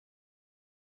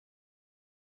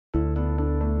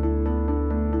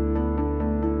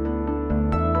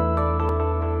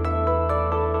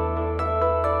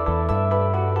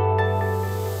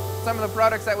Some of the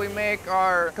products that we make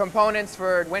are components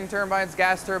for wind turbines,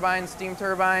 gas turbines, steam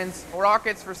turbines,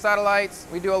 rockets for satellites.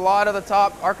 We do a lot of the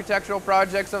top architectural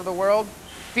projects of the world.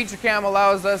 FeatureCAM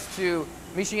allows us to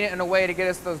machine it in a way to get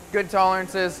us those good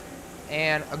tolerances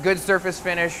and a good surface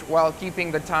finish while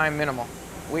keeping the time minimal.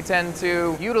 We tend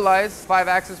to utilize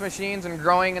 5-axis machines and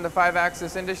growing in the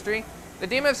 5-axis industry. The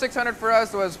DMF 600 for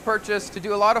us was purchased to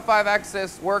do a lot of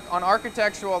 5-axis work on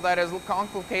architectural that is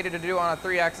complicated to do on a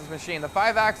 3-axis machine. The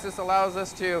 5-axis allows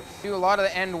us to do a lot of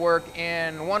the end work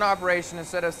in one operation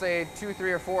instead of, say, 2,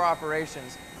 3, or 4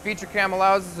 operations. FeatureCAM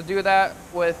allows us to do that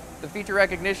with the feature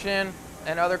recognition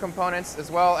and other components, as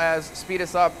well as speed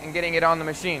us up in getting it on the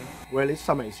machine. Well, it's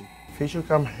amazing.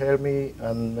 FeatureCAM helped me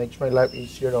and makes my life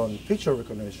easier on feature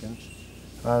recognition,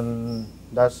 and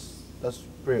that's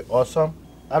pretty awesome.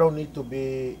 I don't need to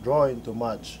be drawing too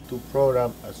much to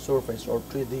program a surface or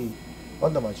 3D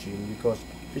on the machine because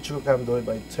FeatureCAM do it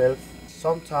by itself.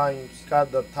 Sometimes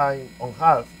cut the time on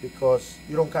half because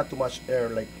you don't cut too much air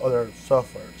like other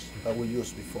softwares that we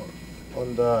used before.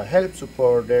 On the help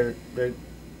support, they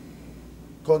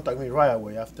contact me right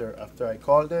away after I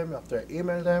call them, after I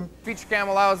email them. FeatureCAM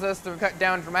allows us to cut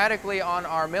down dramatically on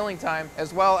our milling time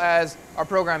as well as our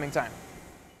programming time.